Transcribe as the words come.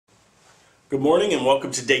Good morning and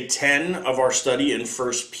welcome to day 10 of our study in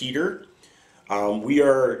 1 Peter. We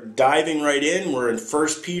are diving right in. We're in 1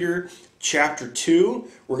 Peter chapter 2.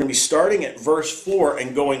 We're going to be starting at verse 4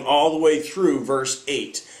 and going all the way through verse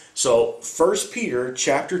 8. So 1 Peter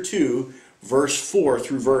chapter 2 verse 4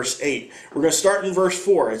 through verse 8. We're going to start in verse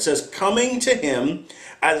 4. It says, "Coming to him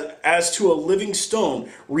as to a living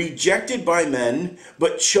stone, rejected by men,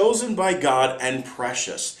 but chosen by God and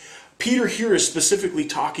precious." Peter here is specifically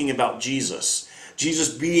talking about Jesus. Jesus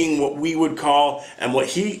being what we would call, and what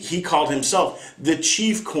he called himself, the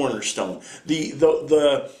chief cornerstone.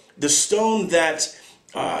 The stone that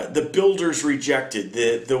the builders rejected.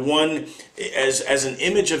 The one as an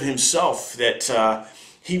image of himself that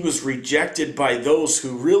he was rejected by those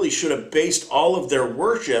who really should have based all of their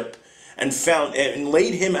worship and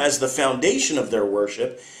laid him as the foundation of their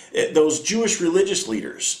worship, those Jewish religious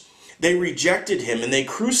leaders. They rejected him and they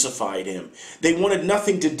crucified him. They wanted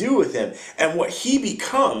nothing to do with him. And what he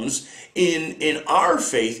becomes in our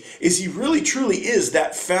faith is he really truly is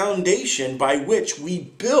that foundation by which we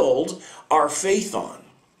build our faith on.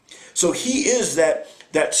 So he is that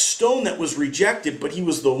stone that was rejected, but he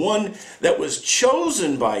was the one that was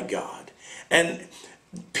chosen by God. And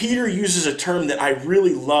Peter uses a term that I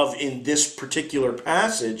really love in this particular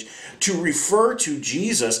passage to refer to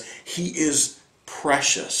Jesus. He is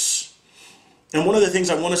precious. And one of the things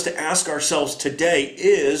I want us to ask ourselves today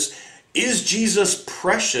is Jesus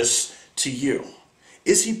precious to you?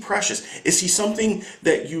 Is he precious? Is he something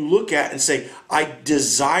that you look at and say, I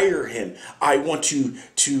desire him. I want to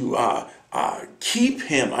keep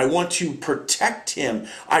him. I want to protect him.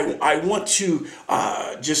 I want to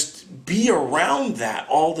just be around that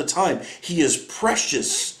all the time. He is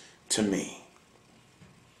precious to me.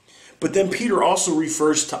 But then Peter also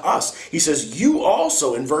refers to us. He says, you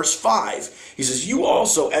also, in verse 5, he says, you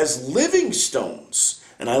also as living stones.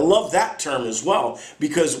 And I love that term as well,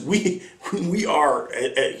 because we are,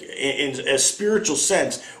 in a spiritual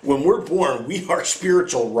sense, when we're born, we are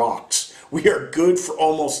spiritual rocks. We are good for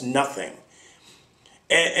almost nothing.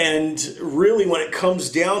 And really, when it comes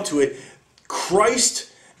down to it, Christ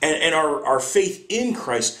and our faith in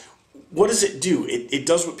Christ, what does it do? It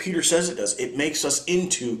does what Peter says it does. It makes us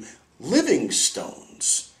into living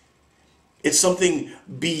stones. It's something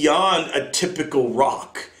beyond a typical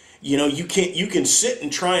rock. You know, you can sit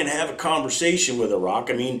and try and have a conversation with a rock.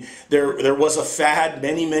 I mean, there was a fad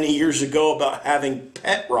many years ago about having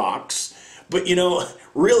pet rocks, but you know,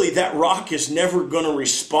 really that rock is never going to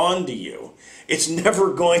respond to you. It's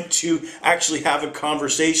never going to actually have a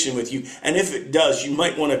conversation with you. And if it does, you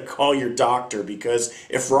might want to call your doctor, because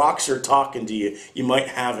if rocks are talking to you, you might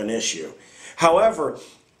have an issue. However,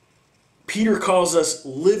 Peter calls us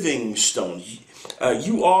living stones.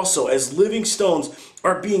 You also, as living stones,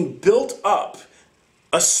 are being built up,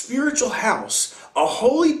 a spiritual house, a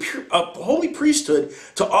holy priesthood,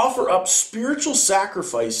 to offer up spiritual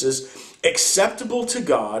sacrifices acceptable to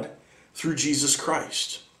God through Jesus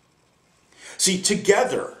Christ. See,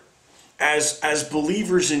 together, as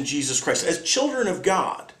believers in Jesus Christ, as children of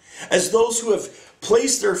God, as those who have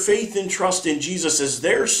placed their faith and trust in Jesus as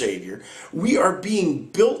their Savior, we are being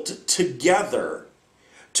built together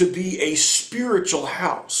to be a spiritual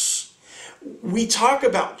house. We talk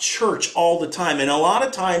about church all the time, and a lot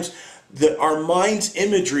of times our mind's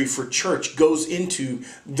imagery for church goes into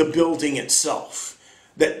the building itself.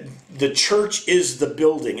 That the church is the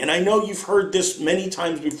building. And I know you've heard this many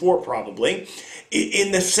times before probably,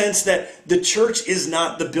 in the sense that the church is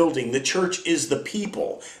not the building. The church is the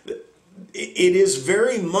people. It is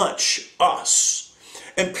very much us.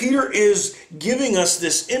 And Peter is giving us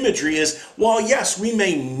this imagery as, while yes, we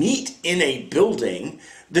may meet in a building,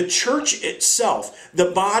 the church itself,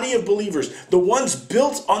 the body of believers, the ones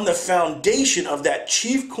built on the foundation of that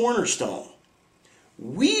chief cornerstone,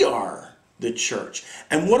 we are the church.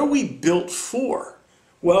 And what are we built for?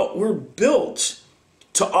 Well, we're built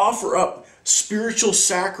to offer up spiritual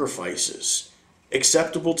sacrifices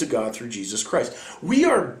acceptable to God through Jesus Christ. We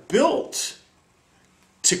are built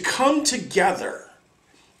to come together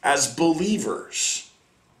as believers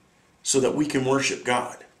so that we can worship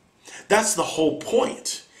God. That's the whole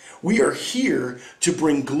point. We are here to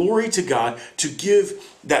bring glory to God, to give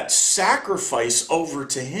that sacrifice over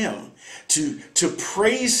to him, to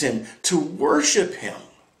praise him, to worship him.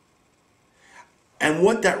 And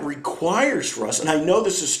what that requires for us, and I know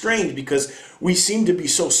this is strange because we seem to be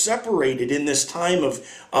so separated in this time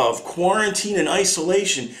of quarantine and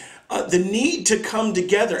isolation, the need to come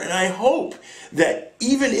together. And I hope that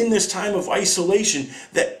even in this time of isolation,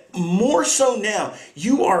 that more so now,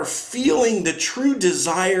 you are feeling the true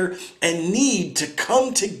desire and need to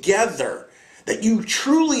come together. that you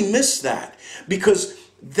truly miss that, because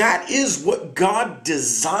that is what God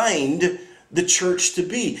designed the church to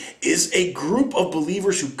be, is a group of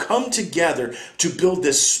believers who come together to build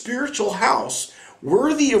this spiritual house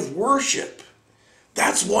worthy of worship.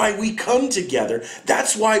 That's why we come together.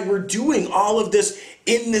 That's why we're doing all of this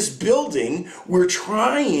in this building. We're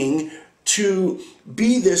trying to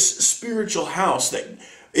be this spiritual house that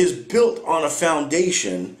is built on a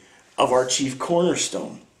foundation of our chief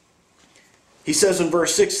cornerstone. He says in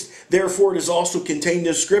verse 6, therefore it is also contained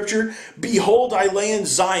in Scripture, behold, I lay in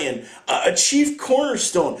Zion a chief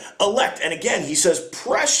cornerstone, elect. And again, he says,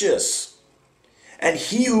 precious. And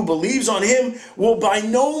he who believes on him will by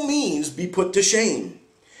no means be put to shame.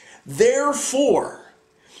 Therefore,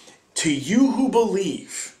 to you who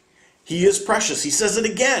believe, he is precious. He says it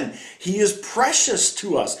again. He is precious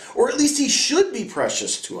to us, or at least he should be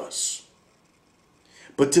precious to us.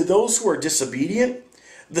 But to those who are disobedient,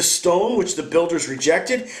 the stone which the builders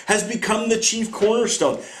rejected has become the chief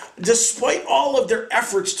cornerstone. Despite all of their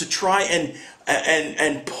efforts to try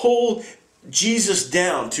and pull Jesus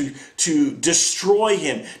down, to destroy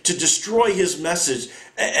him, to destroy his message,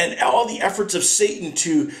 and all the efforts of Satan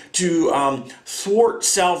to thwart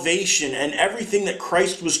salvation and everything that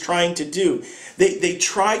Christ was trying to do, they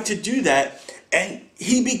tried to do that, and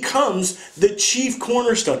he becomes the chief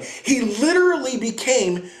cornerstone. He literally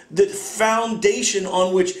became the foundation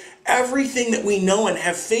on which everything that we know and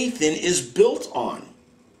have faith in is built on.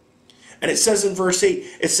 And it says in verse 8,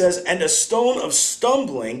 it says, and a stone of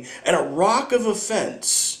stumbling and a rock of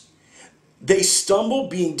offense. They stumble,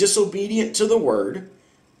 being disobedient to the word,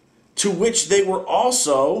 to which they were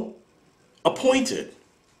also appointed.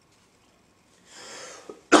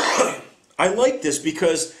 I like this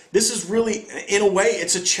because this is really, in a way,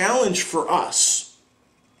 it's a challenge for us.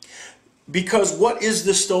 Because what is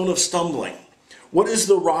the stone of stumbling? What is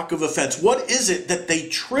the rock of offense? What is it that they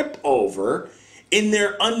trip over in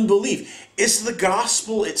their unbelief? It's the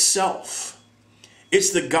gospel itself. It's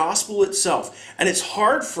the gospel itself. And it's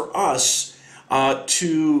hard for us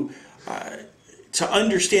to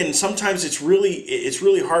understand, and sometimes it's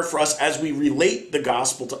really hard for us as we relate the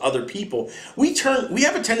gospel to other people. We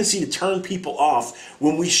have a tendency to turn people off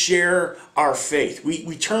when we share our faith.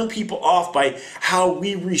 We turn people off by how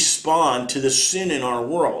we respond to the sin in our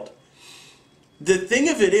world. The thing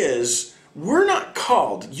of it is, we're not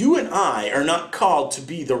called, you and I are not called to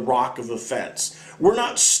be the rock of offense. We're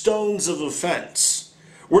not stones of offense.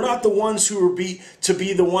 We're not the ones who are to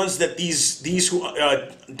be the ones that these who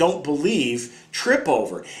don't believe trip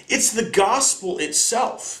over. It's the gospel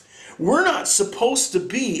itself. We're not supposed to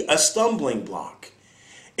be a stumbling block.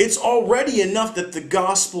 It's already enough that the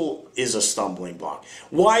gospel is a stumbling block.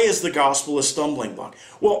 Why is the gospel a stumbling block?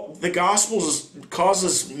 Well, the gospel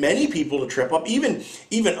causes many people to trip up. Even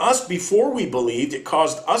us, before we believed, it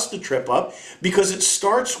caused us to trip up because it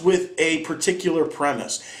starts with a particular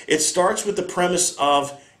premise. It starts with the premise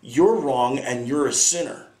of you're wrong and you're a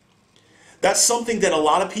sinner. That's something that a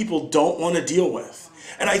lot of people don't want to deal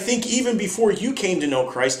with. And I think even before you came to know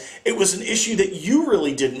Christ, it was an issue that you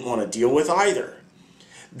really didn't want to deal with either.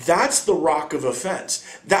 That's the rock of offense.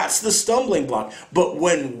 That's the stumbling block. But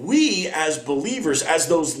when we as believers, as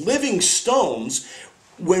those living stones,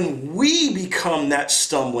 when we become that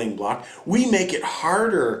stumbling block, we make it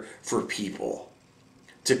harder for people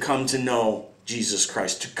to come to know Jesus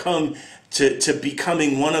Christ, to come to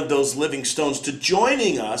becoming one of those living stones, to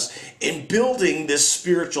joining us in building this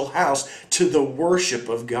spiritual house to the worship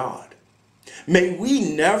of God. May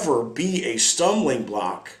we never be a stumbling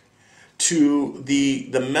block to the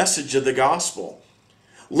message of the gospel.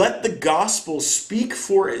 Let the gospel speak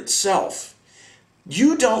for itself.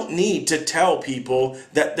 You don't need to tell people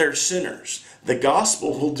that they're sinners. The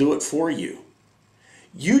gospel will do it for you.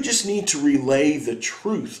 You just need to relay the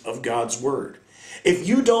truth of God's word. If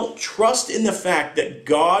you don't trust in the fact that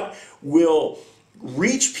God will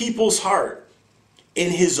reach people's heart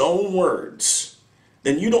in his own words,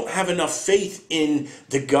 then you don't have enough faith in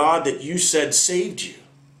the God that you said saved you.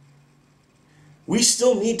 We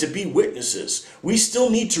still need to be witnesses. We still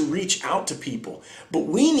need to reach out to people. But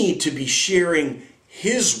we need to be sharing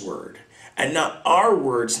his word and not our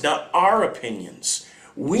words, not our opinions.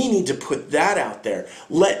 We need to put that out there.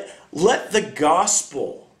 Let the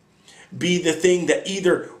gospel be the thing that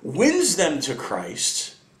either wins them to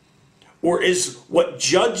Christ or is what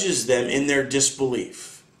judges them in their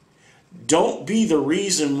disbelief. Don't be the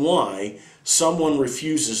reason why someone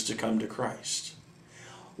refuses to come to Christ.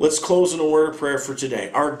 Let's close in a word of prayer for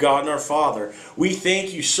today. Our God and our Father, we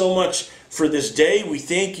thank you so much for this day. We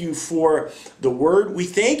thank you for the word. We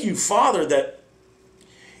thank you, Father, that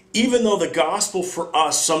Even though the gospel for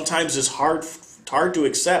us sometimes is hard to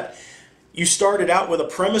accept, you started out with a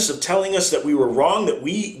premise of telling us that we were wrong, that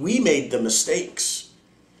we made the mistakes.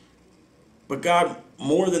 But God,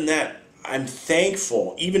 more than that, I'm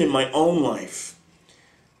thankful, even in my own life,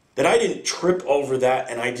 that I didn't trip over that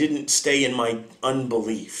and I didn't stay in my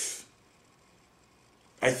unbelief.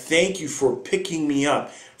 I thank you for picking me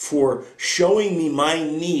up, for showing me my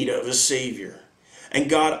need of a Savior. And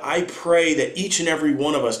God, I pray that each and every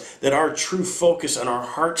one of us, that our true focus and our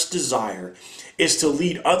heart's desire is to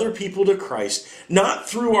lead other people to Christ, not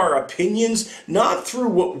through our opinions, not through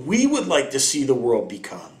what we would like to see the world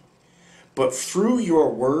become, but through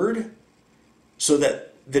your word, so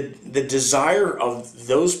that the desire of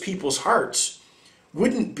those people's hearts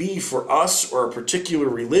wouldn't be for us or a particular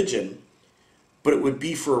religion, but it would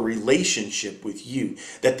be for a relationship with you,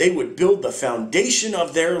 that they would build the foundation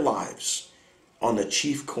of their lives on the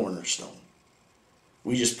chief cornerstone.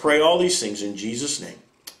 We just pray all these things in Jesus' name.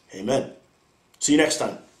 Amen. See you next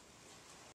time.